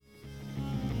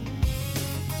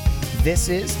This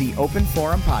is the Open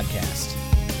Forum Podcast.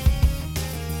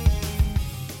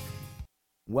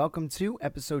 Welcome to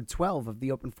episode 12 of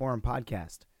the Open Forum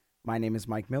Podcast. My name is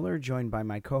Mike Miller, joined by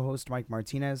my co-host Mike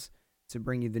Martinez, to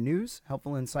bring you the news,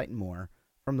 helpful insight, and more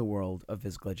from the world of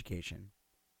physical education.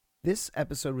 This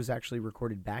episode was actually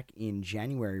recorded back in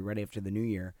January, right after the new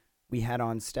year. We had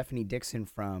on Stephanie Dixon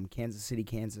from Kansas City,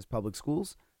 Kansas Public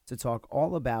Schools to talk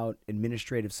all about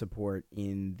administrative support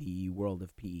in the world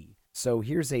of PE. So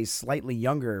here's a slightly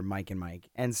younger Mike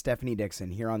and Stephanie Dixon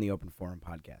here on the Open Forum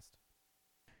Podcast.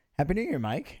 Happy New Year,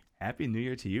 Mike. Happy New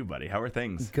Year to you, buddy. How are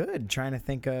things? Good. Trying to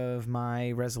think of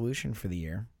my resolution for the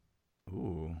year.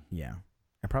 Ooh. Yeah.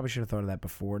 I probably should have thought of that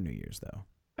before New Year's, though.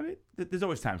 I mean, there's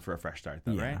always time for a fresh start,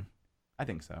 though, right? I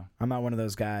think so. I'm not one of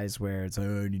those guys where it's,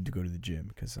 I need to go to the gym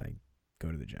because I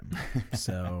go to the gym.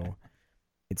 So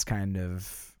it's kind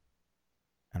of,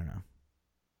 I don't know,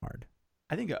 hard.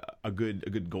 I think a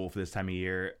good goal for this time of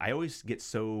year, I always get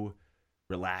so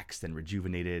relaxed and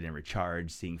rejuvenated and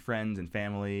recharged seeing friends and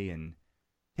family and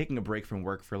taking a break from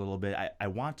work for a little bit. I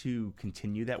want to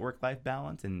continue that work-life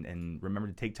balance and remember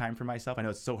to take time for myself. I know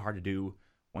it's so hard to do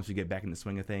once we get back in the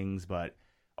swing of things, but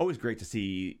always great to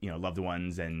see, loved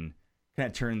ones and kind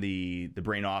of turn the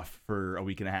brain off for a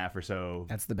week and a half or so.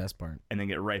 That's the best part. And then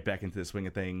get right back into the swing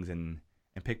of things and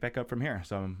pick back up from here.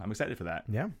 So I'm excited for that.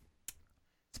 Yeah.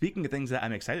 Speaking of things that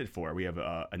I'm excited for, we have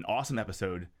an awesome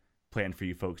episode planned for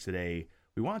you folks today.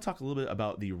 We want to talk a little bit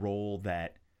about the role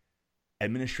that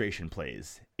administration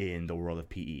plays in the world of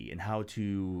PE and how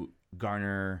to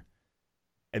garner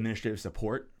administrative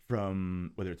support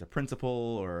from whether it's a principal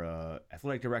or a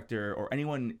athletic director or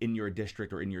anyone in your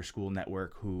district or in your school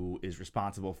network who is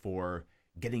responsible for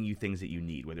getting you things that you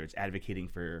need, whether it's advocating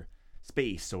for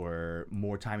space or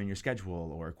more time in your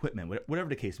schedule or equipment, whatever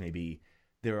the case may be.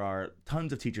 There are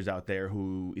tons of teachers out there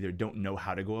who either don't know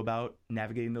how to go about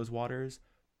navigating those waters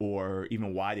or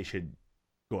even why they should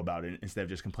go about it instead of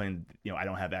just complaining, I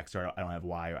don't have X or I don't have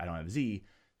Y or I don't have Z.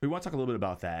 We want to talk a little bit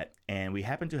about that. And we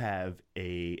happen to have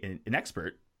an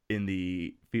expert in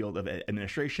the field of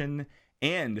administration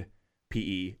and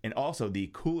PE and also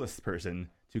the coolest person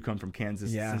to come from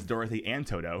Kansas since Dorothy and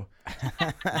Toto.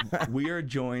 We are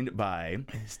joined by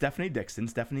Stephanie Dixon.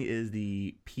 Stephanie is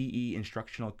the PE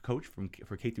instructional coach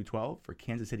for K through 12 for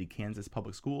Kansas City, Kansas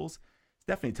Public Schools.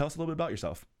 Stephanie, tell us a little bit about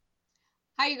yourself.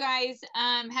 Hi, you guys.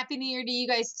 Happy New Year to you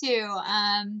guys too.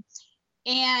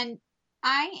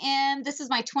 And this is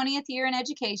my 20th year in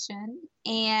education,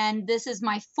 and this is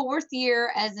my 4th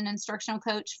year as an instructional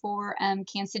coach for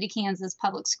Kansas City, Kansas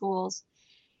Public Schools.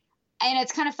 And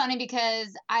it's kind of funny because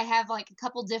I have like a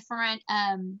couple different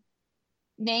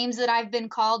names that I've been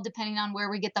called depending on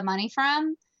where we get the money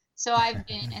from. So I've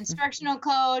been instructional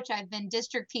coach, I've been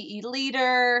district PE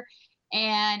leader,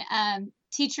 and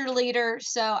teacher leader.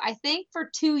 So I think for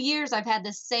 2 years I've had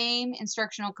the same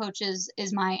instructional coaches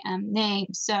is my name.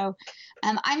 So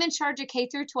I'm in charge of K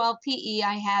through 12 PE.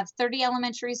 I have 30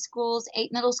 elementary schools,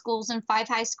 8 middle schools, and 5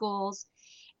 high schools.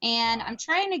 And I'm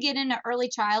trying to get into early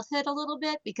childhood a little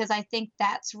bit because I think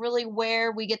that's really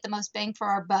where we get the most bang for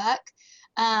our buck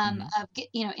of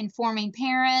informing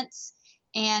parents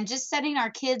and just setting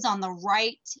our kids on the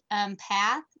right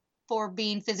path for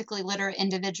being physically literate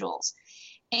individuals.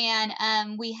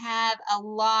 And we have a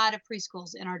lot of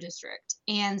preschools in our district,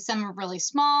 and some are really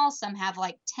small. Some have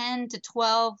like 10 to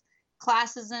 12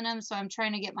 classes in them. So I'm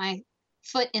trying to get my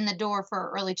foot in the door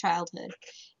for early childhood.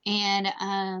 And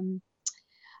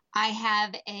I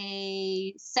have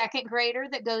a 2nd grader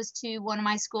that goes to one of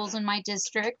my schools in my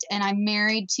district, and I'm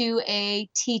married to a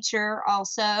teacher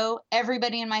also.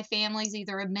 Everybody in my family is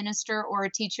either a minister or a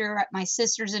teacher. My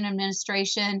sister's in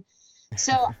administration.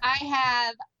 So I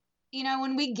have,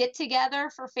 when we get together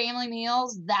for family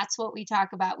meals, that's what we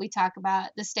talk about. We talk about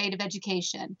the state of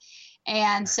education.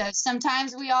 And so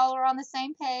sometimes we all are on the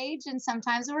same page and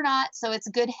sometimes we're not. So it's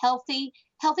a good, healthy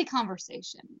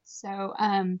conversation. So,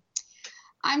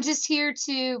 I'm just here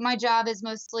my job is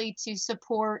mostly to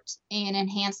support and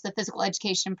enhance the physical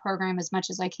education program as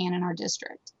much as I can in our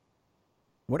district.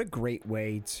 What a great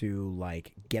way to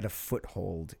get a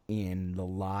foothold in the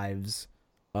lives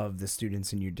of the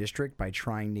students in your district by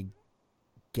trying to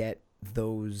get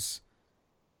those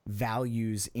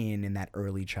values in that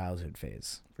early childhood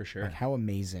phase. For sure. How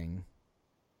amazing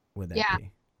would that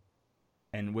be?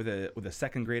 And with a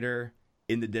 2nd grader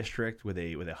in the district, with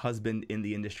a husband in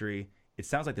the industry, it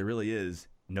sounds like there really is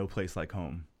no place like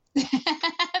home. See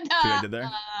what I did there?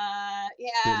 Yeah.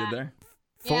 See what I did there?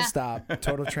 Full stop.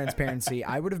 Total transparency.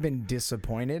 I would have been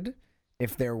disappointed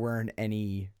if there weren't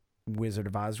any Wizard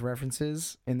of Oz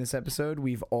references in this episode.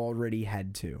 We've already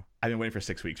had 2. I've been waiting for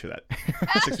 6 weeks for that.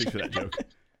 6 weeks for that joke.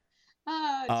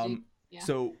 Yeah.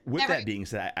 So with that being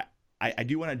said, I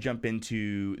do want to jump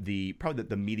into probably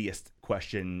the meatiest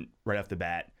question right off the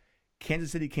bat.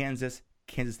 Kansas City, Kansas,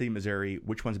 Kansas City, Missouri.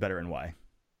 Which one's better and why?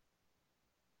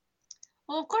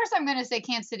 Well, of course I'm going to say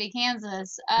Kansas City,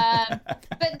 Kansas.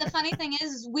 But the funny thing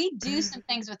is we do some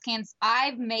things with Kansas.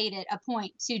 I've made it a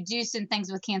point to do some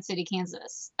things with Kansas City,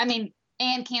 Kansas.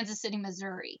 And Kansas City,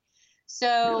 Missouri.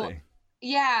 So, really?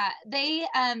 Yeah, they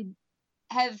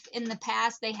have in the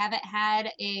past, they haven't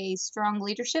had a strong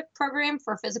leadership program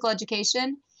for physical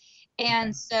education.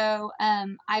 And so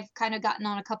I've kind of gotten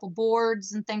on a couple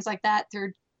boards and things like that through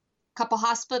a couple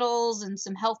hospitals and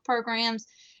some health programs.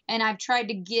 And I've tried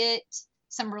to get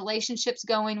some relationships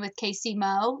going with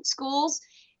KC-Mo schools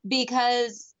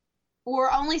because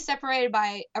we're only separated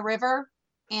by a river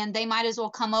and they might as well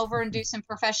come over and do some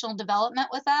professional development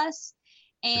with us.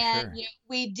 And sure.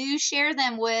 We do share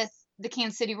them with the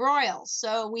Kansas City Royals.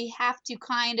 So we have to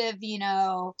kind of,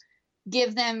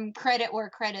 give them credit where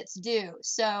credit's due.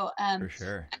 So For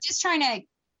sure. I'm just trying to,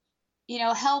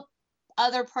 help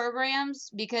other programs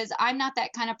because I'm not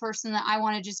that kind of person that I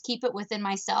want to just keep it within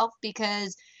myself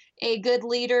because a good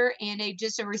leader and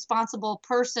just a responsible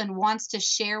person wants to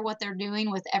share what they're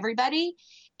doing with everybody.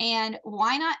 And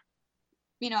why not,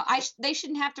 they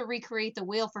shouldn't have to recreate the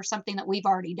wheel for something that we've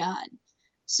already done.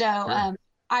 So Sure.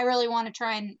 I really want to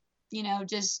try and,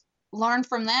 just learn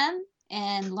from them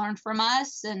and learn from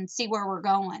us and see where we're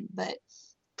going. But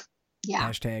yeah.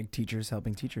 Hashtag teachers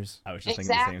helping teachers. I was just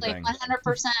thinking the same thing.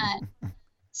 100%.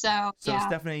 So yeah.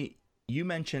 Stephanie, you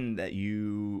mentioned that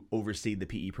you oversee the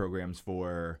PE programs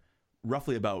for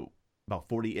roughly about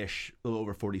 40-ish, a little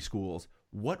over 40 schools.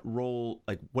 What role,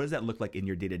 what does that look like in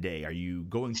your day-to-day? Are you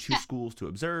going to schools to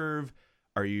observe?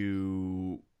 Are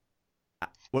you,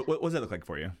 what does that look like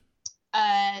for you?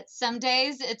 Some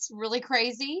days it's really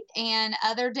crazy and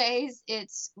other days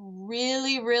it's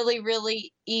really, really,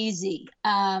 really easy.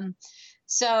 Yeah,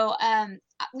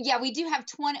 we do have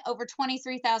over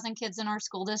 23,000 kids in our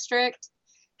school district.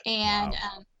 And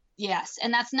Wow. yes,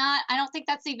 and I don't think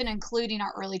that's even including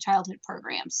our early childhood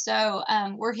programs. So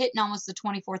we're hitting almost the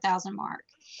 24,000 mark.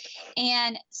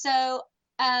 And so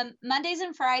Mondays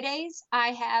and Fridays, I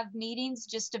have meetings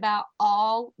just about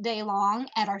all day long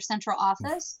at our central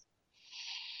office.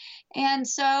 And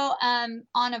so on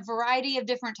a variety of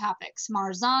different topics,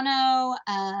 Marzano,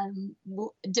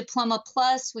 Diploma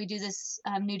Plus, we do this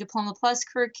new Diploma Plus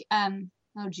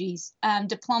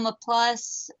Diploma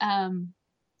Plus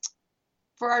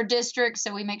for our district.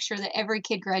 So we make sure that every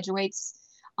kid graduates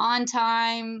on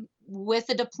time with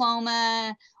a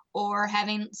diploma or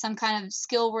having some kind of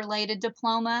skill related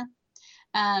diploma.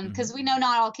 Because we know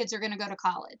not all kids are going to go to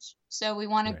college. So we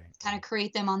want to kind of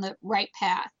create them on the right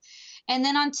path. And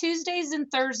then on Tuesdays and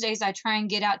Thursdays, I try and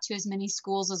get out to as many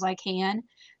schools as I can.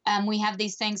 We have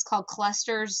these things called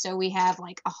clusters. So we have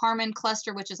like a Harmon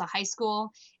cluster, which is a high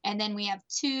school. And then we have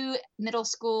 2 middle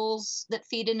schools that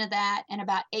feed into that and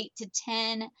about 8 to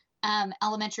 10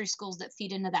 elementary schools that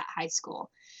feed into that high school.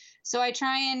 So I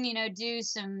try and,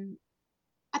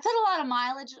 I put a lot of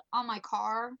mileage on my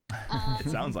car. It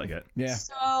sounds like it. Yeah.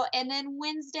 So, and then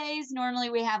Wednesdays, normally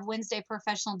we have Wednesday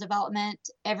professional development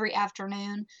every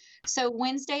afternoon. So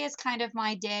Wednesday is kind of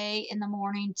my day in the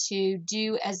morning to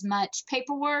do as much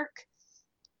paperwork,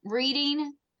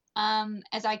 reading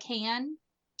as I can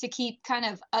to keep kind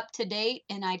of up to date.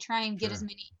 And I try and get as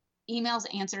many emails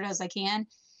answered as I can.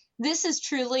 This is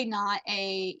truly not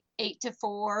a 8 to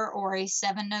 4 or a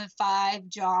 7 to 5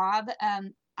 job.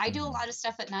 I do a lot of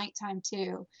stuff at nighttime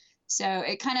too. So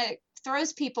it kind of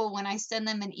throws people when I send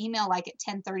them an email like at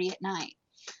 10:30 at night.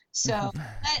 So,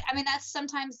 that's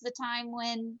sometimes the time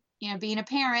when, being a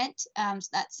parent,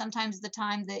 that's sometimes the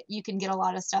time that you can get a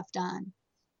lot of stuff done.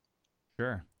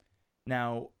 Sure.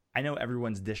 Now, I know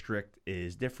everyone's district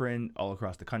is different all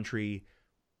across the country.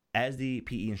 As the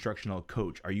PE instructional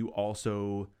coach, are you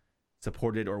also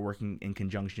supported or working in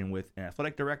conjunction with an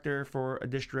athletic director for a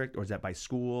district, or is that by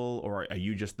school, or are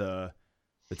you just the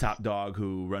top dog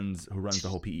who runs the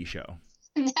whole PE show?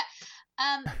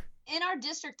 In our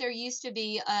district, there used to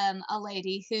be a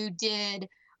lady who did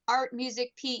art,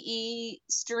 music, PE,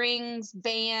 strings,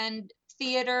 band,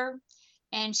 theater,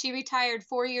 and she retired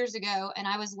 4 years ago, and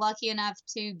I was lucky enough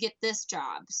to get this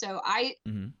job. So I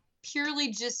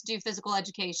purely just do physical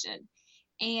education.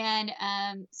 And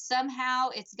somehow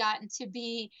it's gotten to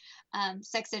be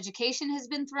sex education has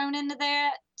been thrown into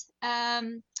that.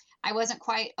 I wasn't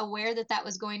quite aware that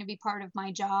was going to be part of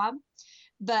my job,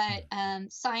 but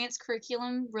science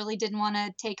curriculum really didn't want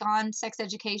to take on sex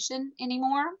education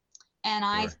anymore. And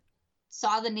I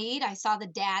saw the need. I saw the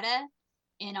data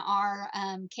in our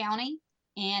county.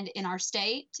 and in our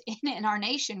state and in our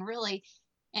nation, really,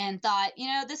 and thought,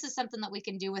 this is something that we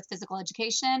can do with physical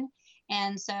education.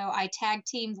 And so I tag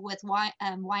teamed with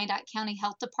Wyandotte County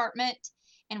Health Department,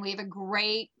 and we have a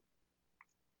great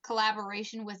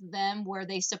collaboration with them where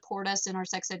they support us in our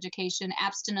sex education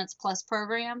Abstinence Plus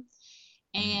program.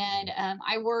 And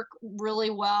I work really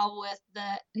well with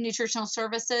the nutritional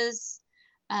services.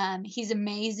 He's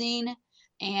amazing.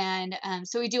 And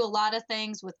so we do a lot of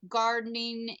things with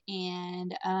gardening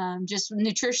and just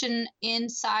nutrition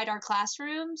inside our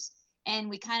classrooms. And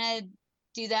we kind of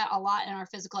do that a lot in our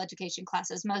physical education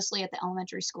classes, mostly at the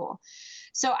elementary school.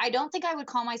 So I don't think I would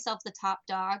call myself the top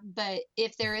dog, but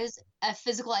if there is a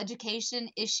physical education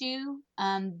issue,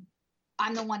 I'm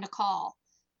the one to call.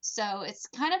 So it's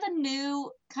kind of a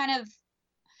new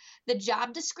the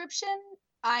job description.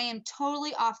 I am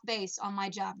totally off base on my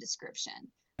job description.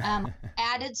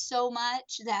 Added so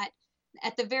much that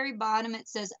at the very bottom it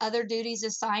says other duties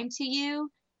assigned to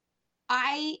you.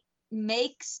 I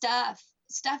make stuff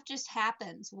just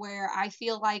happens where I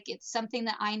feel like it's something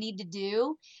that I need to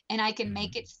do, and I can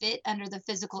make it fit under the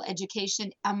physical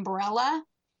education umbrella,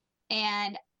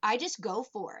 and I just go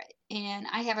for it. And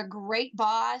I have a great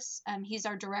boss. He's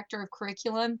our director of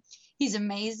curriculum. He's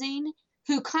amazing,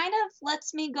 who kind of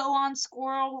lets me go on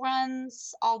squirrel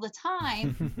runs all the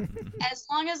time, as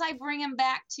long as I bring him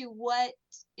back to what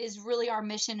is really our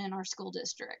mission in our school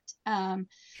district.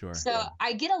 Sure. So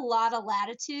I get a lot of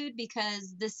latitude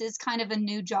because this is kind of a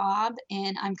new job,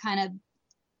 and I'm kind of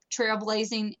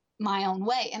trailblazing my own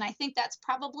way. And I think that's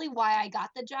probably why I got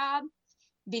the job,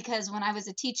 because when I was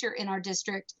a teacher in our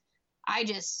district, I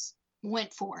just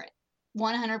went for it.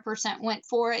 100% went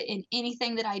for it in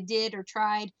anything that I did or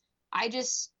tried. I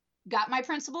just got my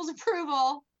principal's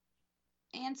approval,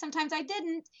 and sometimes I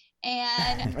didn't,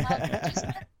 and just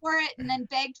went for it, and then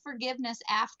begged forgiveness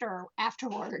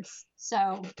afterwards.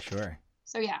 So sure.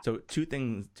 So yeah. So two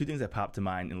things that popped to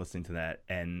mind in listening to that,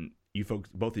 and you folks,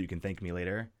 both of you can thank me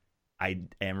later. I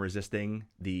am resisting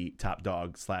the Top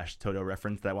Dog / Toto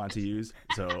reference that I wanted to use,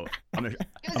 so I'm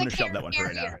gonna shove that one for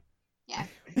right now. Yeah.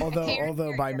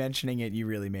 Although by mentioning it, you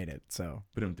really made it. So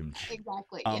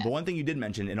exactly. But one thing you did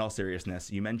mention, in all seriousness,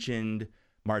 you mentioned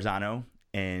Marzano,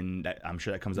 and I'm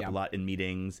sure that comes up a lot in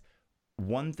meetings.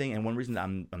 One thing, and one reason that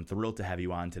I'm thrilled to have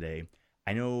you on today.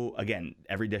 I know, again,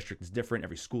 every district is different,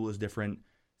 every school is different.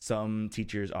 Some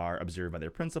teachers are observed by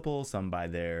their principal, some by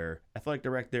their athletic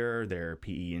director, their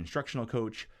PE instructional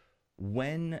coach.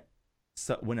 When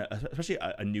especially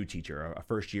a new teacher, a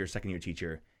first year, second year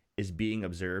teacher is being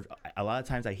observed, a lot of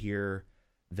times I hear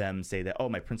them say that, oh,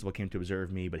 my principal came to observe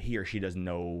me, but he or she doesn't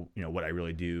know, what I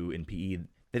really do in PE.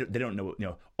 They don't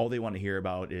know, all they want to hear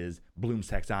about is Bloom's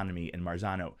taxonomy and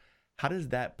Marzano. How does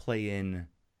that play in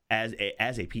as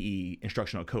a PE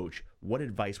instructional coach? What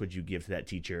advice would you give to that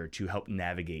teacher to help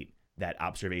navigate that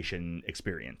observation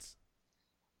experience?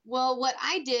 Well, what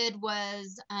I did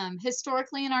was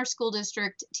historically in our school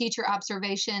district, teacher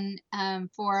observation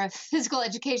for a physical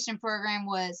education program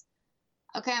was,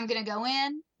 okay, I'm going to go in,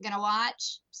 I'm going to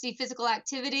watch, see physical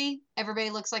activity. Everybody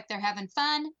looks like they're having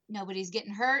fun. Nobody's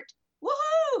getting hurt.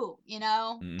 Woohoo!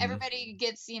 Everybody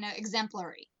gets,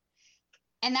 exemplary.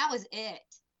 And that was it.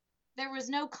 There was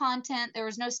no content. There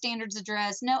was no standards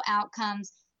addressed, no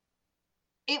outcomes.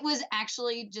 It was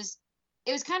actually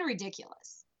it was kind of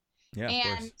ridiculous. Yeah,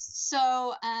 and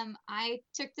so I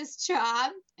took this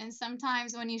job, and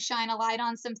sometimes when you shine a light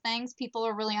on some things, people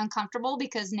are really uncomfortable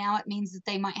because now it means that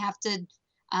they might have to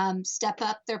step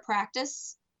up their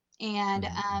practice. And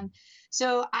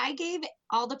so I gave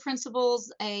all the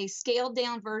principals a scaled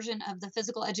down version of the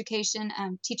physical education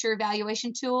teacher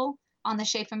evaluation tool on the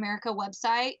Shape America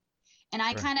website. And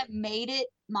I kind of made it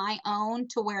my own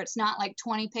to where it's not like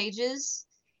 20 pages.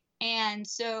 And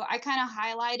so I kind of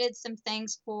highlighted some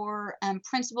things for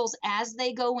principals as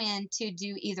they go in to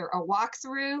do either a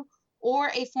walkthrough or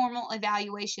a formal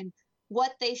evaluation,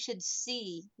 what they should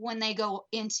see when they go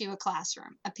into a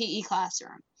classroom, a PE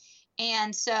classroom.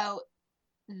 And so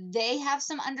they have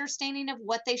some understanding of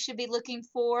what they should be looking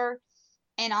for.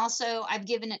 And also I've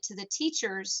given it to the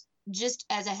teachers just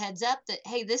as a heads up that,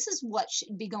 hey, this is what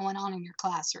should be going on in your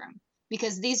classroom,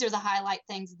 because these are the highlight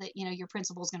things that, your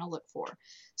principal is going to look for.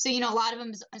 So, a lot of them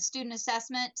is a student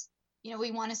assessment. We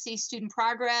want to see student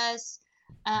progress.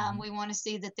 We want to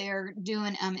see that they're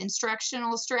doing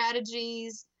instructional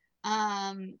strategies.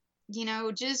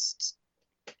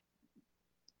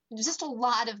 Just a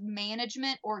lot of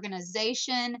management,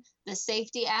 organization. The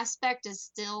safety aspect is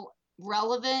still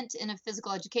relevant in a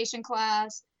physical education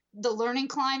class. The learning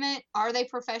climate, are they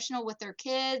professional with their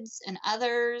kids and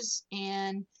others?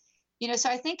 And, so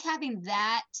I think having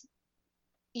that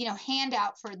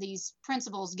handout for these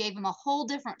principals gave them a whole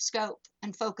different scope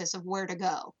and focus of where to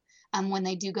go when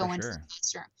they do go For into the sure.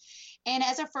 classroom. And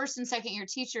as a first and second year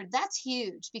teacher, that's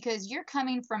huge because you're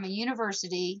coming from a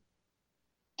university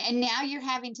and now you're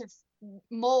having to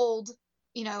mold,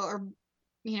 or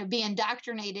be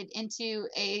indoctrinated into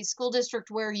a school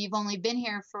district where you've only been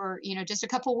here for, just a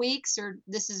couple weeks, or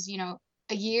this is,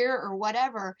 a year or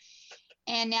whatever.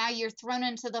 And now you're thrown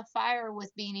into the fire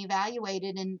with being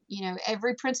evaluated. And,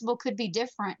 every principal could be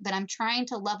different, but I'm trying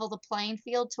to level the playing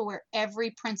field to where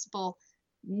every principal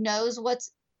knows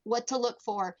what to look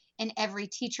for. And every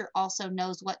teacher also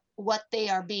knows what they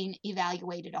are being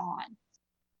evaluated on.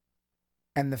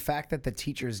 And the fact that the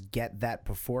teachers get that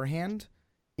beforehand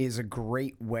is a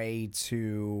great way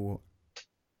to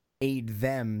aid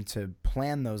them to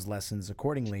plan those lessons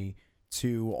accordingly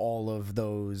to all of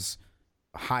those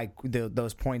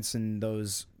those points and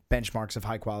those benchmarks of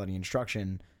high quality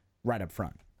instruction right up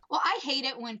front. Well, I hate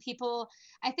it when people,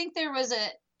 I think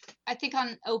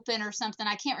on Open or something,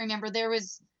 I can't remember, there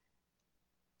was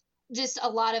just a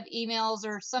lot of emails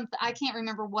or something, I can't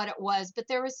remember what it was, but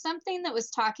there was something that was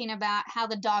talking about how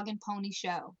the dog and pony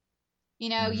show,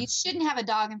 you shouldn't have a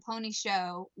dog and pony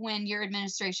show when your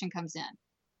administration comes in.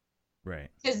 Right.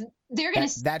 Because they're going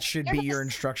to... That should be your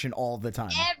instruction all the time.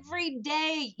 Every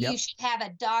day you should have a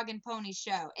dog and pony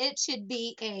show. It should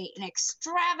be an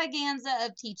extravaganza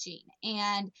of teaching.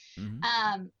 And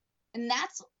and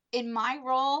that's, in my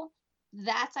role,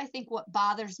 that's, I think, what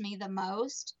bothers me the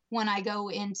most when I go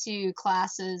into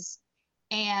classes.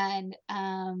 And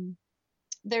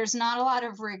there's not a lot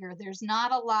of rigor. There's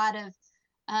not a lot of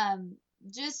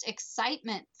just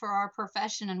excitement for our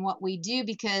profession and what we do,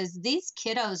 because these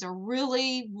kiddos are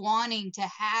really wanting to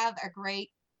have a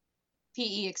great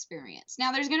PE experience.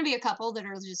 Now, there's going to be a couple that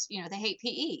are just, they hate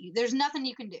PE. There's nothing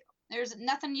you can do. There's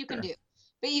nothing you can do,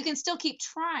 but you can still keep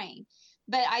trying.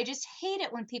 But I just hate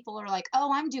it when people are like,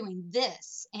 oh, I'm doing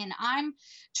this and I'm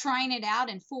trying it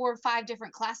out in 4 or 5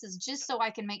 different classes just so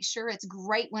I can make sure it's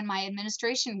great when my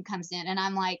administration comes in. And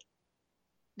I'm like,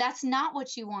 that's not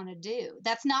what you want to do.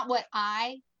 That's not what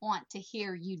I want to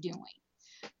hear you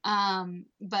doing.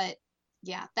 But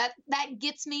yeah, that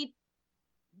gets me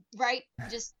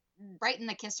just right in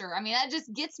the kisser. I mean, that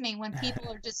just gets me when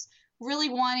people are just really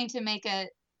wanting to make a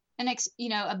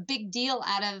big deal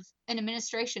out of an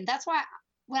administration. That's why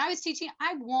when I was teaching,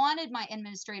 I wanted my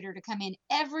administrator to come in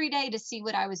every day to see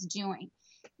what I was doing,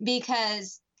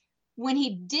 because when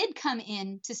he did come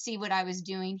in to see what I was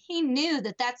doing, he knew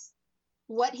that that's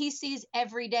what he sees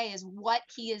every day is what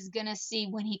he is going to see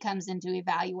when he comes in to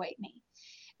evaluate me.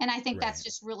 And I think that's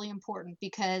just really important,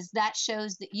 because that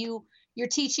shows that your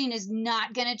teaching is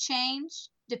not going to change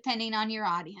depending on your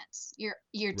audience.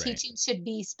 Your teaching should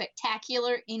be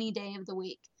spectacular any day of the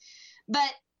week.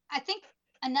 But I think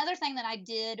another thing that I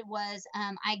did was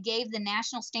I gave the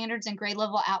National Standards and Grade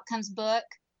Level Outcomes book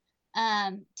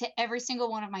to every single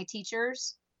one of my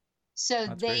teachers. So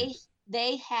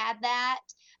they had that.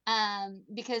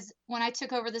 Because when I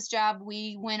took over this job,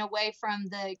 we went away from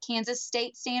the Kansas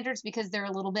state standards because they're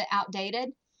a little bit outdated,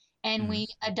 and we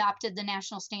adopted the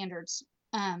national standards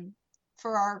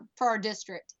for our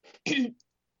district.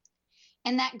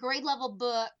 And that grade level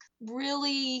book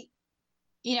really,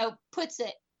 puts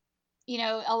it,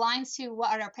 aligns to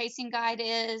what our pacing guide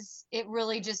is. It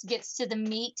really just gets to the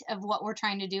meat of what we're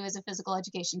trying to do as a physical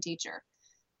education teacher.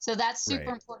 So that's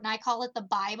super important. I call it the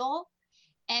Bible.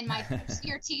 And my first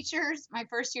year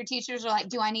teachers are like,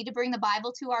 do I need to bring the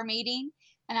Bible to our meeting?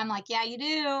 And I'm like, yeah, you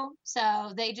do.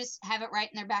 So they just have it right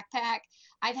in their backpack.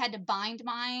 I've had to bind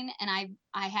mine, and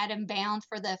I had them bound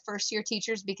for the first year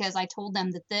teachers because I told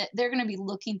them that they're going to be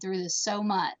looking through this so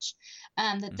much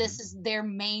that this is their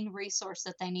main resource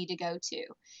that they need to go to.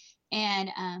 And,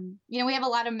 we have a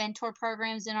lot of mentor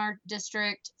programs in our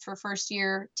district for first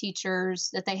year teachers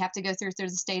that they have to go through the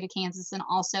state of Kansas, and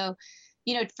also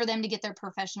for them to get their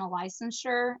professional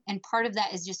licensure. And part of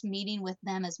that is just meeting with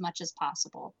them as much as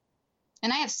possible.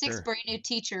 And I have 6 brand new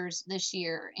teachers this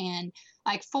year, and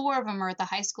like 4 of them are at the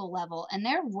high school level, and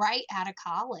they're right out of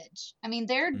college. I mean,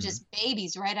 they're just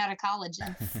babies right out of college.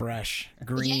 And fresh,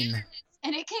 green. Yeah,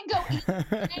 and it can go either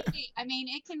way. I mean,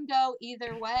 it can go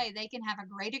either way. They can have a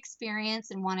great experience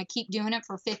and want to keep doing it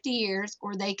for 50 years,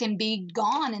 or they can be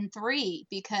gone in 3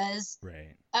 because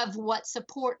of what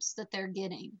supports that they're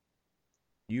getting.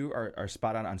 You are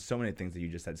spot on so many things that you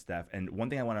just said, Steph. And one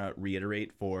thing I want to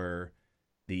reiterate for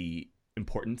the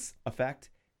importance effect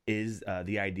is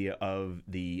the idea of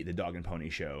the dog and pony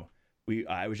show.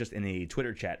 I was just in a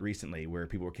Twitter chat recently where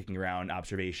people were kicking around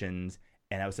observations,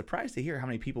 and I was surprised to hear how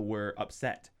many people were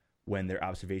upset when their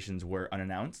observations were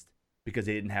unannounced. because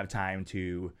they didn't have time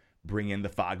to bring in the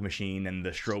fog machine and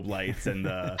the strobe lights and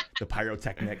the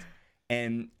pyrotechnics.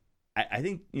 And I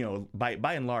think, you know,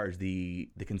 by and large, the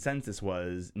consensus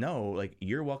was, no, like,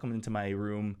 you're welcome into my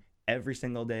room every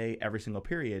single day, every single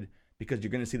period, because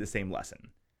you're going to see the same lesson.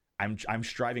 I'm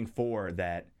striving for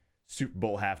that Super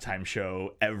Bowl halftime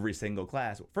show every single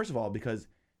class. First of all, because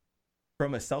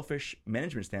from a selfish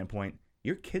management standpoint,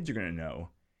 your kids are going to know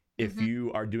if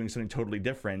you are doing something totally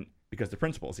different because the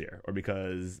principal's here or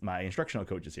because my instructional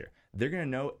coach is here. They're going to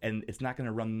know, and it's not going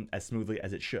to run as smoothly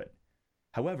as it should.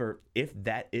 However, if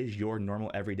that is your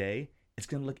normal everyday, it's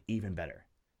going to look even better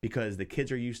because the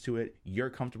kids are used to it. You're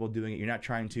comfortable doing it. You're not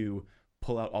trying to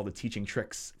pull out all the teaching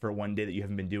tricks for one day that you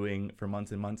haven't been doing for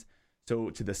months and months. So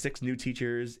to the 6 new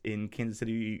teachers in Kansas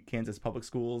City, Kansas public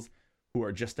schools who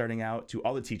are just starting out, to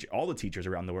all the teachers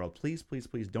around the world, please, please,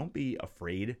 please don't be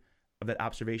afraid of that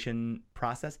observation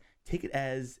process. Take it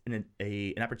as an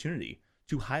opportunity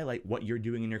to highlight what you're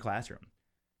doing in your classroom.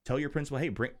 Tell your principal, hey,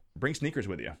 bring sneakers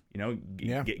with you. You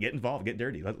know, get involved, get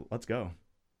dirty. Let's go.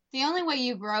 The only way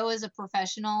you grow as a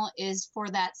professional is for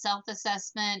that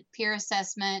self-assessment, peer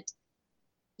assessment.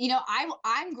 You know,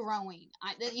 I'm growing.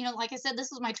 You know, like I said, this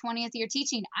was my 20th year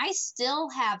teaching. I still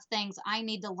have things I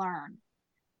need to learn,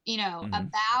 you know,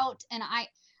 about, and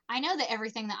I know that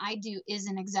everything that I do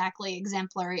isn't exactly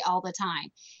exemplary all the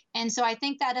time. And so I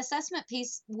think that assessment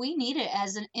piece, we need it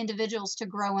as individuals to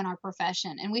grow in our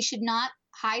profession, and we should not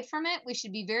hide from it. We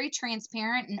should be very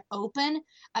transparent and open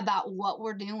about what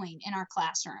we're doing in our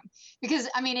classroom. Because,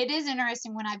 I mean, it is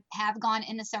interesting when I have gone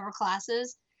into several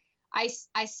classes, I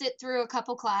sit through a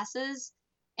couple classes,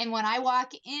 and when I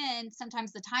walk in,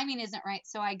 sometimes the timing isn't right.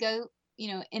 So I go,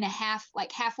 you know, in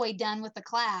halfway done with the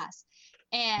class.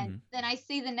 And then I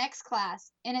see the next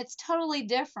class and it's totally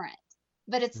different,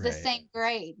 but it's the same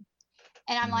grade.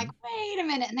 And I'm like, wait a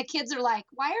minute. And the kids are like,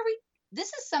 this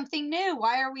is something new.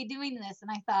 Why are we doing this? And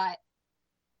I thought,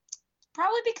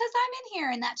 probably because I'm in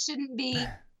here, and that shouldn't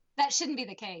be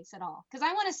the case at all. Because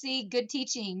I want to see good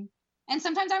teaching. And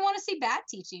sometimes I want to see bad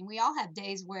teaching. We all have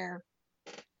days where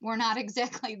we're not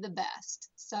exactly the best.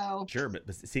 So sure, but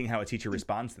seeing how a teacher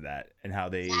responds to that and how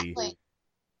they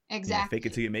exactly fake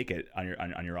it till you make it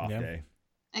on your off day.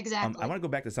 Exactly. I want to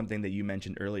go back to something that you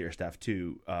mentioned earlier, Steph,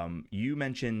 too. You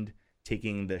mentioned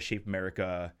taking the Shape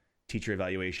America teacher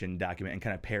evaluation document and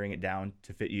kind of paring it down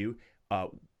to fit you.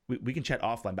 We can chat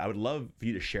offline, but I would love for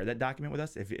you to share that document with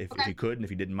us if you could and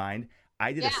if you didn't mind.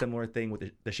 I did a similar thing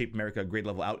with the Shape America grade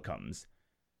level outcomes,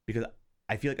 because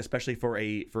I feel like, especially for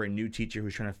a new teacher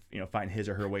who's trying to find his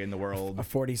or her way in the world, a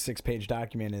 46-page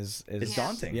document is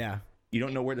daunting. Yeah. You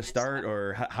don't know where to start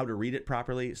or how to read it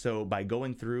properly. So by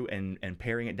going through and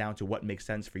paring it down to what makes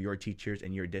sense for your teachers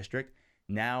and your district,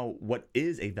 now what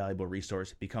is a valuable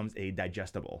resource becomes a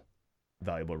digestible,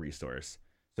 valuable resource.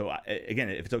 So again,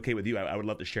 if it's okay with you, I would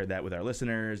love to share that with our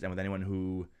listeners and with anyone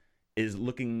who is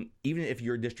looking, even if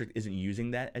your district isn't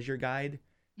using that as your guide,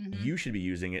 you should be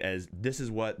using it as, this is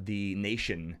what the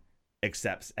nation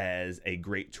accepts as a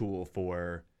great tool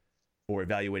for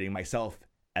evaluating myself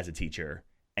as a teacher,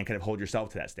 and kind of hold yourself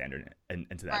to that standard and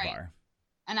to that bar.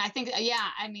 And I think,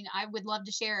 I mean, I would love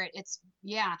to share it. It's,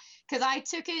 because I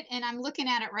took it and I'm looking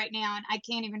at it right now and I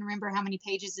can't even remember how many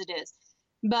pages it is.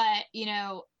 But,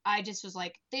 I just was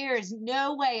like, there is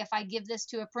no way if I give this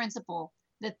to a principal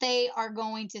that they are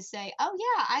going to say, oh,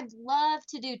 yeah, I'd love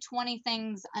to do 20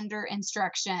 things under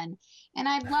instruction. And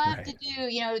I'd love to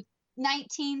do,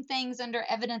 19 things under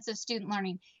evidence of student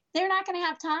learning. They're not going to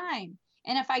have time.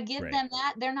 And if I give them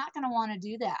that, they're not going to want to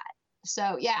do that.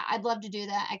 So, I'd love to do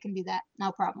that. I can do that.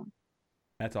 No problem.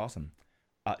 That's awesome.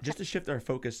 Just to shift our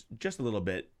focus just a little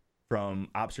bit from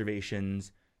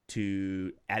observations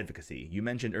to advocacy. You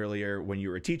mentioned earlier when you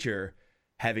were a teacher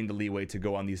having the leeway to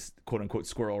go on these quote unquote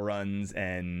squirrel runs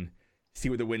and see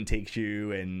where the wind takes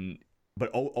you,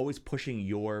 but always pushing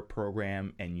your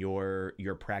program and your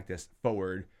practice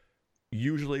forward,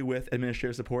 usually with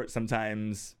administrative support,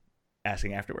 sometimes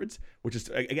asking afterwards, which is,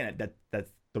 again,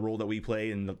 that's the role that we play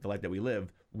in the life that we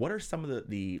live. What are some of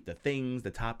the things,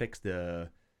 the topics, the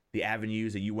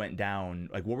avenues that you went down?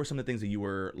 Like, what were some of the things that you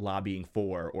were lobbying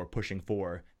for or pushing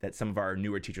for that some of our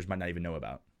newer teachers might not even know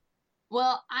about?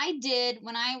 Well, I did,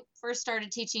 when I first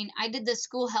started teaching, I did the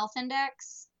school health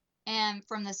index and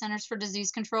from the Centers for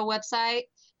Disease Control website.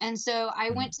 And so I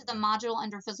went to the module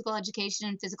under physical education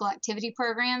and physical activity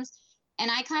programs. And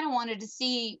I kind of wanted to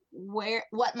see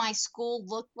what my school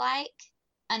looked like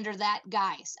under that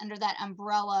guise, under that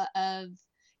umbrella of,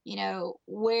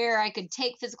 where I could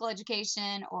take physical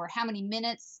education or how many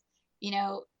minutes,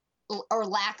 or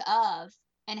lack of,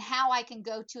 and how I can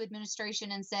go to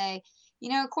administration and say,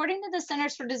 according to the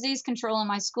Centers for Disease Control and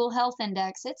my school health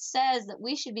index, it says that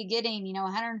we should be getting,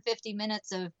 150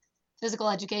 minutes of physical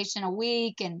education a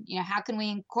week. And, how can we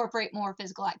incorporate more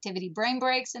physical activity brain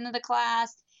breaks into the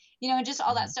class, and just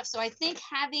all that stuff. So I think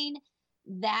having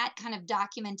that kind of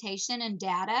documentation and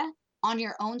data on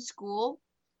your own school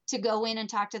to go in and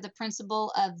talk to the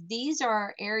principal of these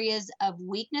are areas of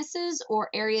weaknesses or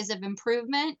areas of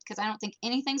improvement, because I don't think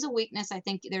anything's a weakness. I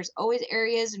think there's always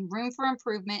areas and room for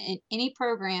improvement in any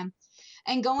program,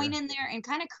 and going in there and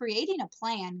kind of creating a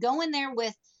plan. Go in there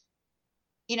with,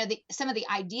 some of the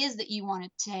ideas that you want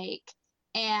to take,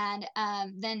 and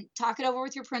then talk it over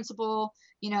with your principal,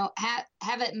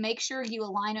 have it, make sure you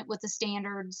align it with the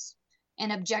standards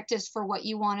and objectives for what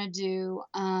you want to do.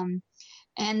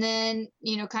 And then,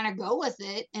 kind of go with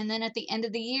it. And then at the end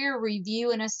of the year,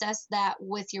 review and assess that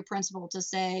with your principal to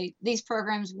say, these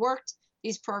programs worked,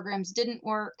 these programs didn't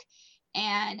work.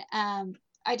 And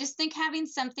I just think having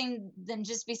something then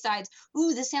just besides,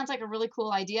 ooh, this sounds like a really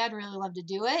cool idea, I'd really love to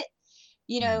do it,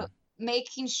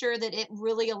 making sure that it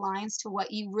really aligns to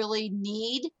what you really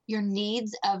need, your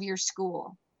needs of your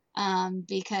school,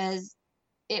 because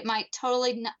it might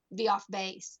totally be off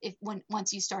base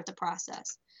once you start the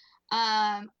process.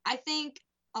 I think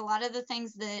a lot of the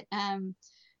things that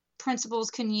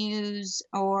principals can use,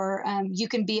 or you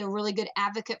can be a really good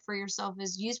advocate for yourself,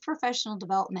 is use professional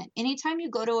development. Anytime you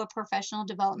go to a professional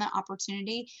development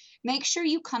opportunity, make sure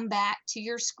you come back to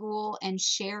your school and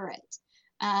share it.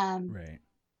 Right.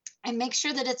 And make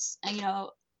sure that it's,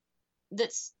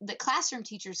 that classroom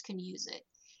teachers can use it.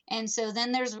 And so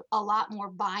then there's a lot more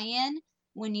buy-in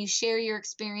when you share your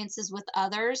experiences with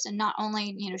others, and not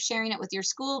only, sharing it with your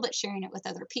school, but sharing it with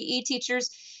other PE teachers,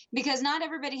 because not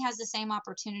everybody has the same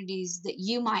opportunities that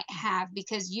you might have,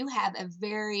 because you have a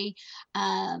very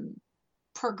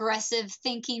progressive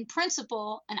thinking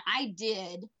principal. And I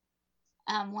did,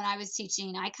 when I was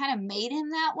teaching, I kind of made him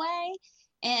that way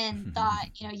and thought,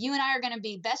 you and I are going to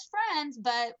be best friends,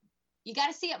 but you got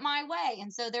to see it my way.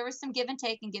 And so there was some give and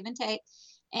take.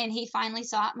 And he finally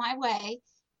saw it my way.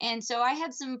 And so I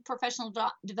had some professional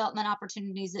development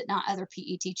opportunities that not other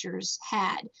PE teachers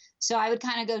had. So I would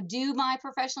kind of go do my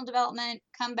professional development,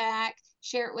 come back,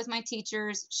 share it with my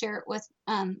teachers, share it with,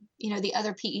 the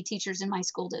other PE teachers in my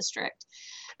school district.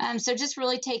 So just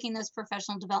really taking those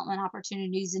professional development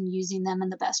opportunities and using them in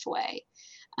the best way.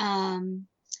 And,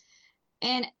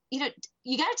 you got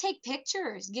to take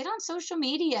pictures, get on social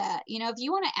media. If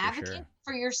you want to advocate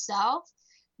for yourself,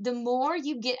 the more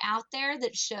you get out there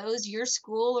that shows your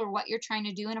school or what you're trying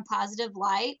to do in a positive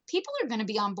light, people are going to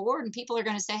be on board, and people are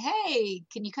going to say, hey,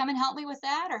 can you come and help me with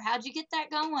that? Or how'd you get that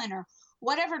going? Or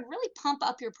whatever, and really pump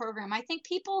up your program. I think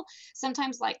people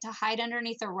sometimes like to hide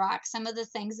underneath a rock some of the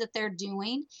things that they're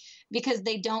doing, because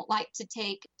they don't like to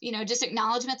take, just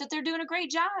acknowledgement that they're doing a great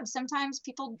job. Sometimes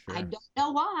people, I don't know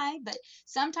why, but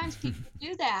sometimes people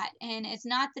do that. And it's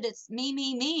not that it's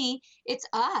me, it's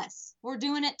us. We're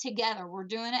doing it together. We're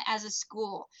doing it as a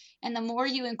school. And the more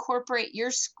you incorporate your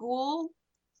school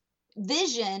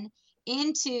vision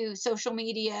into social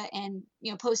media and,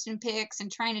 posting pics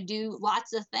and trying to do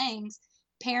lots of things,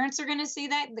 parents are going to see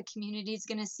that, the community is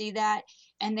going to see that,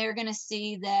 and they're going to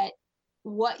see that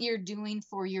what you're doing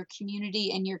for your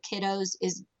community and your kiddos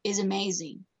is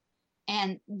amazing.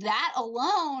 And that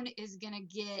alone is going to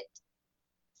get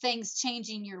things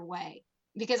changing your way,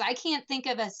 because I can't think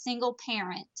of a single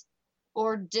parent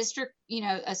or district,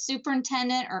 a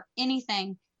superintendent or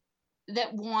anything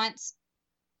that wants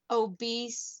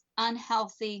obese,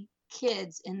 unhealthy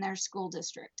kids in their school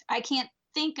district. I can't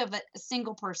think of a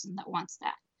single person that wants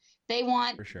that. They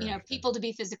want, people to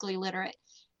be physically literate.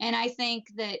 And I think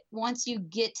that once you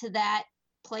get to that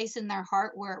place in their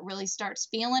heart where it really starts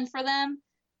feeling for them,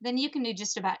 then you can do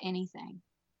just about anything.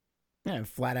 Yeah,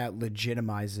 flat out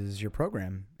legitimizes your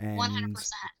program. And 100%.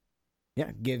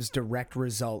 Yeah, gives direct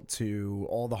result to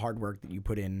all the hard work that you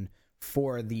put in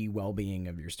for the well-being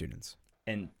of your students.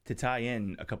 And to tie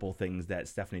in a couple of things that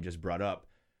Stephanie just brought up,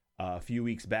 a few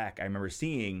weeks back, I remember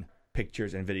seeing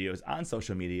pictures and videos on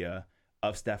social media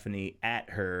of Stephanie at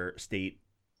her state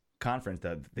conference,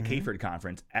 the CAFERD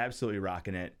conference, absolutely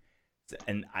rocking it.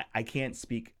 And I can't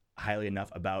speak highly enough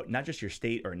about not just your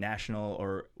state or national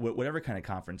or whatever kind of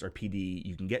conference or PD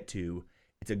you can get to.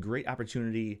 It's a great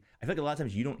opportunity. I feel like a lot of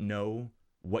times you don't know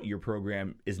what your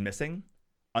program is missing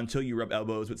until you rub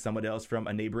elbows with someone else from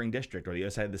a neighboring district or the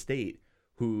other side of the state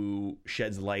who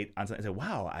sheds light on something and say,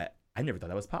 wow, I never thought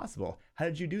that was possible. How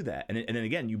did you do that? And then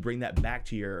again, you bring that back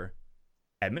to your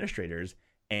administrators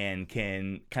and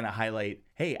can kind of highlight,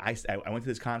 hey, I went to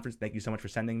this conference. Thank you so much for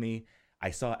sending me. I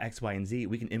saw X, Y, and Z.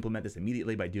 We can implement this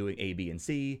immediately by doing A, B, and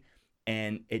C.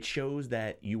 And it shows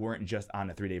that you weren't just on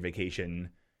a 3-day vacation,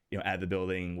 at the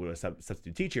building with a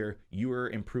substitute teacher. You were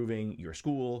improving your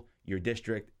school, your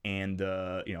district, and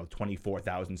the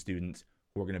 24,000 students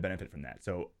who are going to benefit from that.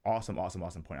 So awesome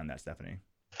point on that, Stephanie.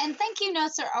 And thank you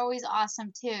notes are always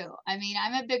awesome too. I mean,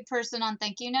 I'm a big person on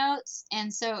thank you notes,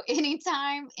 and so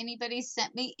anytime anybody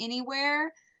sent me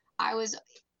anywhere, I was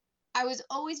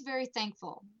always very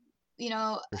thankful,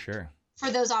 For sure.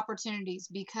 for those opportunities,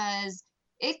 because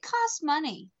it costs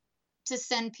money to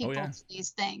send people to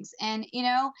these things. And,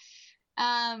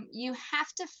 you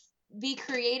have to be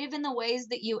creative in the ways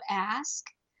that you ask,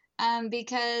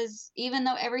 because even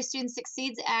though Every Student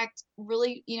Succeeds Act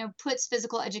really, puts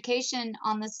physical education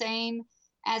on the same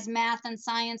as math and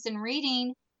science and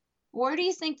reading, where do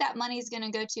you think that money is going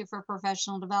to go to for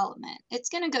professional development? It's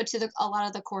going to go to a lot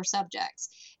of the core subjects.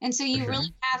 And so you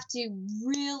really have to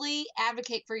really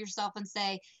advocate for yourself and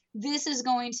say, this is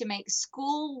going to make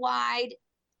school-wide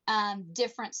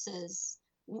differences.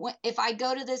 If I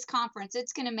go to this conference,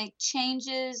 it's going to make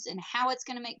changes, and how it's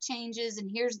going to make changes, and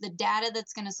here's the data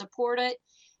that's going to support it.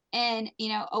 And,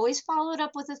 always follow it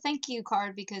up with a thank you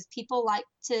card, because people like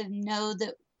to know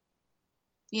that,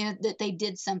 that they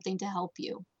did something to help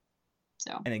you.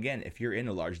 So. And again, if you're in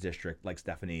a large district like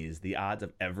Stephanie's, the odds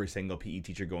of every single PE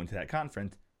teacher going to that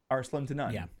conference are slim to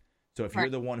none. Yeah. So if you're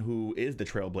the one who is the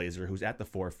trailblazer, who's at the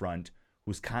forefront,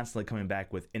 who's constantly coming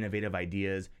back with innovative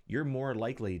ideas, you're more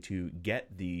likely to get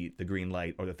the green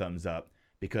light or the thumbs up,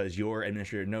 because your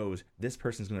administrator knows this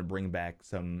person's going to bring back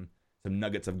some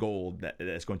nuggets of gold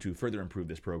that's going to further improve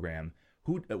this program.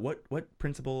 What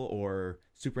principal or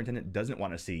superintendent doesn't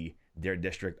want to see their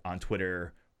district on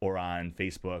Twitter or on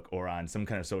Facebook or on some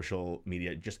kind of social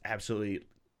media just absolutely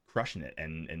crushing it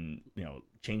and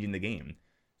changing the game?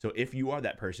 So if you are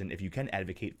that person, if you can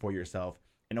advocate for yourself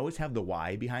and always have the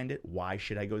why behind it, why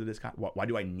should I go to this? Why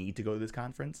do I need to go to this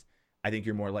conference? I think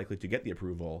you're more likely to get the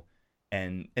approval.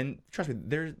 And trust me,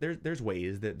 there's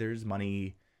ways that there's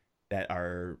money that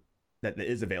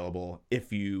is available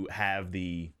if you have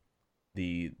the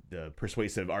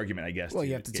persuasive argument, I guess. Well,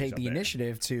 you have to take the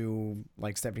initiative to,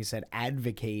 like Stephanie said,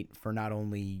 advocate for not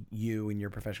only you and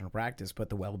your professional practice, but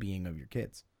the well-being of your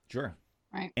kids. Sure.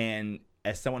 Right. And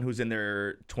as someone who's in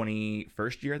their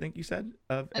 21st year, I think you said,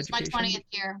 of education. It's my 20th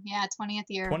year. Yeah, 20th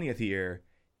year. 20th year.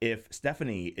 If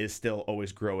Stephanie is still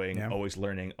always growing, always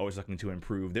learning, always looking to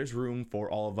improve, there's room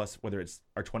for all of us, whether it's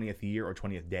our 20th year or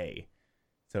 20th day.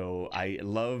 So I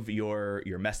love your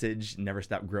message, never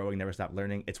stop growing, never stop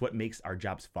learning. It's what makes our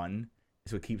jobs fun.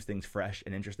 It's what keeps things fresh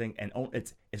and interesting. And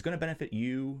it's going to benefit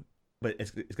you, but it's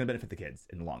going to benefit the kids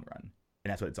in the long run.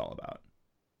 And that's what it's all about.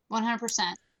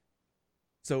 100%.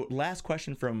 So last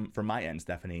question from my end,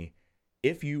 Stephanie.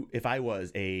 If I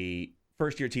was a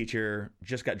first-year teacher,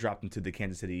 just got dropped into the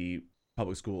Kansas City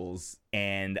public schools,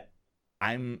 and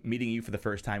I'm meeting you for the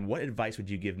first time, what advice would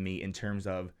you give me in terms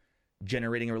of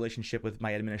generating a relationship with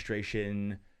my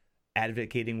administration,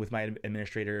 advocating with my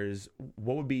administrators?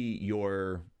 What would be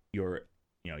your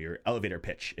elevator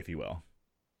pitch, if you will?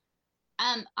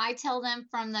 I tell them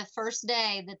from the first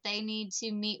day that they need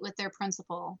to meet with their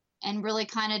principal and really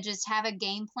kind of just have a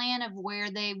game plan of where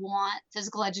they want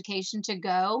physical education to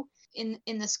go in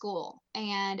the school.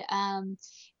 And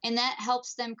that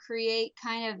helps them create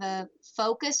kind of a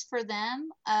focus for them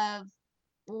of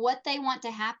what they want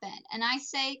to happen. And I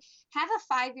say, have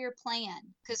a 5-year plan,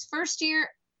 because first year,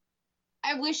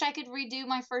 I wish I could redo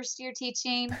my first year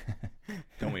teaching.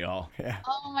 Don't we all? Yeah.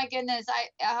 Oh my goodness.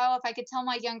 If I could tell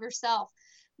my younger self,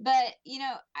 but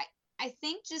I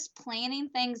think just planning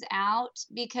things out,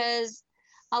 because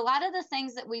a lot of the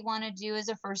things that we want to do as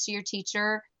a first year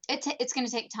teacher, it's going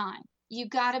to take time. You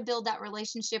got to build that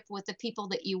relationship with the people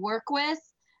that you work with,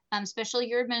 especially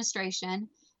your administration.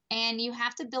 And you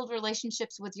have to build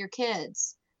relationships with your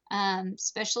kids,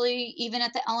 especially even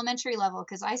at the elementary level,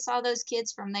 because I saw those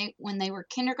kids from when they were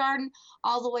kindergarten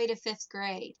all the way to 5th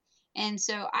grade. And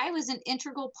so I was an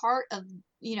integral part of,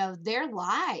 their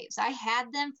lives. I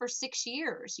had them for 6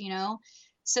 years,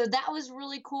 so that was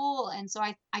really cool. And so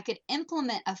I could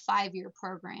implement a 5-year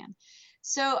program.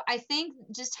 So I think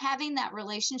just having that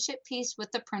relationship piece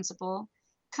with the principal,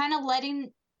 kind of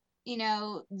letting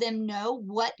them know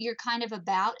what you're kind of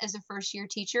about as a first year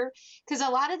teacher. Because a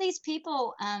lot of these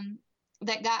people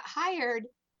that got hired,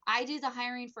 I do the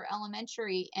hiring for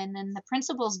elementary, and then the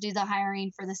principals do the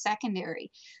hiring for the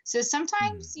secondary. So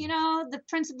sometimes, the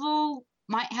principal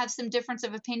might have some difference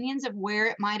of opinions of where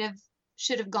it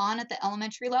should have gone at the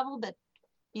elementary level, but,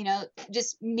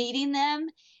 just meeting them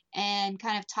and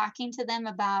kind of talking to them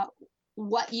about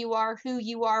what you are, who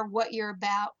you are, what you're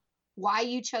about, why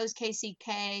you chose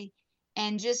KCK,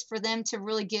 and just for them to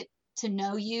really get to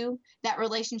know you, that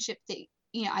relationship that,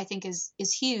 I think is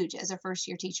huge as a first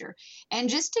year teacher. And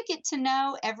just to get to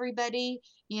know everybody,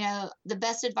 the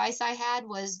best advice I had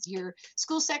was your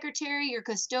school secretary, your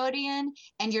custodian,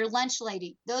 and your lunch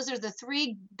lady. Those are the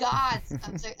three gods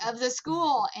of the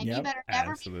school. And you better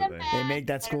never make them mad. They make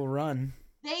that school run.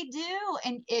 They do.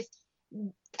 And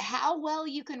how well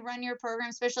you can run your program,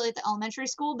 especially at the elementary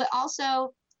school, but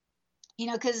also,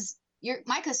 because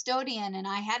my custodian and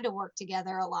I had to work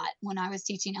together a lot when I was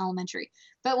teaching elementary.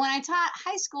 But when I taught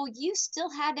high school, you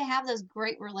still had to have those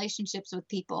great relationships with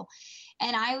people.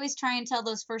 And I always try and tell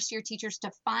those first year teachers to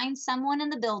find someone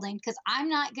in the building, because I'm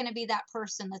not going to be that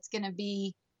person that's going to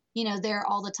be, there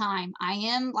all the time. I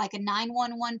am like a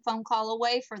 911 phone call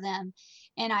away for them.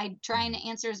 And I try and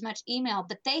answer as much email,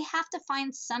 but they have to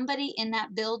find somebody in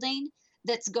that building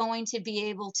that's going to be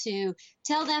able to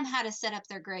tell them how to set up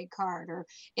their grade card, or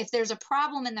if there's a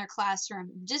problem in their classroom,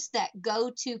 just that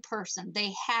go-to person.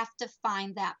 They have to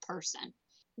find that person,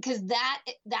 because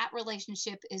that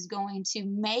relationship is going to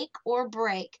make or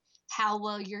break how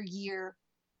well your year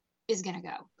is going to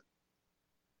go.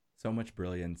 So much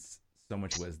brilliance, so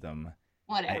much wisdom.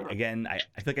 Whatever. I feel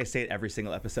like I say it every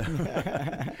single episode.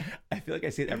 I feel like I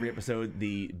say it every episode.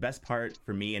 The best part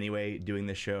for me anyway, doing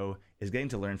this show, is getting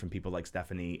to learn from people like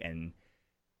Stephanie. And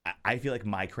I feel like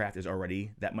my craft is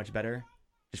already that much better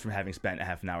just from having spent a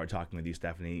half an hour talking with you,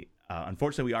 Stephanie.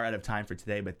 Unfortunately, we are out of time for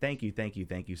today, but thank you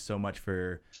so much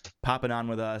for popping on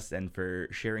with us and for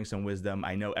sharing some wisdom.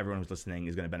 I know everyone who's listening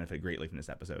is going to benefit greatly from this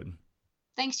episode.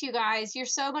 Thanks, you guys. You're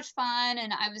so much fun.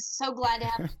 And I was so glad to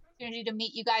have the opportunity to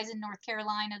meet you guys in North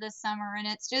Carolina this summer. And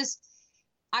it's just,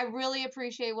 I really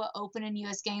appreciate what Open and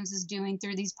US Games is doing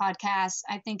through these podcasts.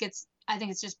 I think it's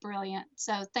just brilliant.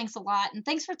 So thanks a lot. And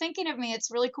thanks for thinking of me.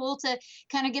 It's really cool to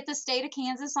kind of get the state of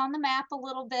Kansas on the map a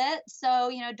little bit. So,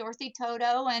 Dorothy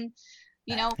Toto, and,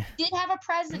 did have a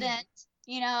president,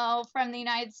 from the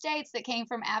United States that came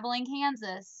from Abilene,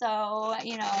 Kansas. So,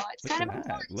 it's kind of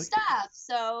important stuff.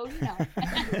 So,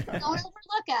 don't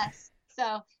overlook us.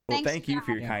 So thank you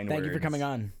for your kind words. Thank you for coming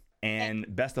on.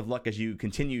 And best of luck as you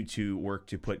continue to work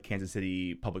to put Kansas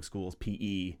City Public Schools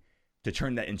PE, to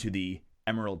turn that into the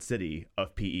Emerald City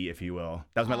of PE, if you will.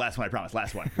 That was my last one, I promise.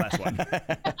 Last one.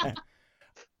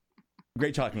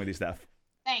 Great talking with you, Steph.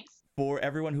 Thanks. For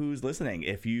everyone who's listening,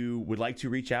 if you would like to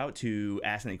reach out to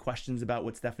ask any questions about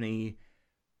what Stephanie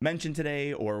mentioned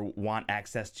today, or want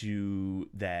access to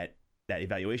that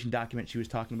evaluation document she was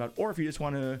talking about, or if you just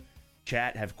want to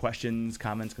chat, have questions,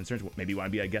 comments, concerns, maybe you want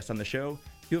to be a guest on the show,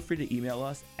 feel free to email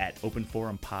us at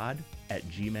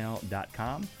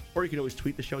openforumpod@gmail.com, or you can always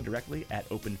tweet the show directly at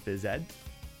openphysed.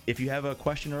 If you have a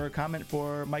question or a comment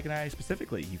for Mike and I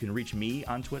specifically, you can reach me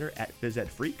on Twitter at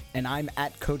phys-ed-freak. And I'm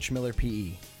at Coach Miller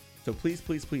PE. So please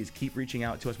keep reaching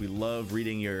out to us. We love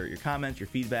reading your comments, your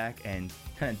feedback, and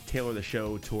kind of tailor the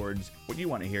show towards what you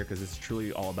want to hear, because this is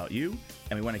truly all about you,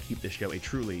 and we want to keep this show a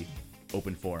truly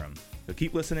open forum. So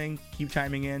keep listening, keep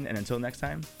chiming in, and until next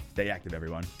time, stay active,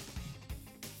 everyone.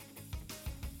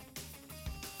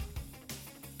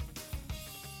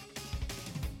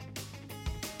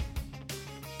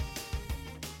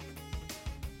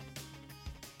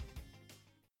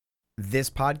 This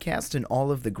podcast and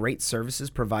all of the great services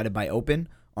provided by Open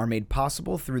are made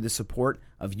possible through the support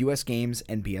of US Games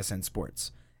and BSN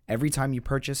Sports. Every time you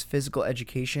purchase physical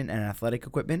education and athletic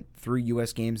equipment through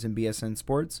US Games and BSN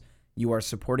Sports, you are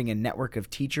supporting a network of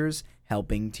teachers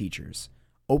helping teachers.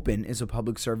 Open is a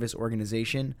public service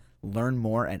organization. Learn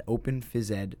more at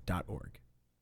openphysed.org.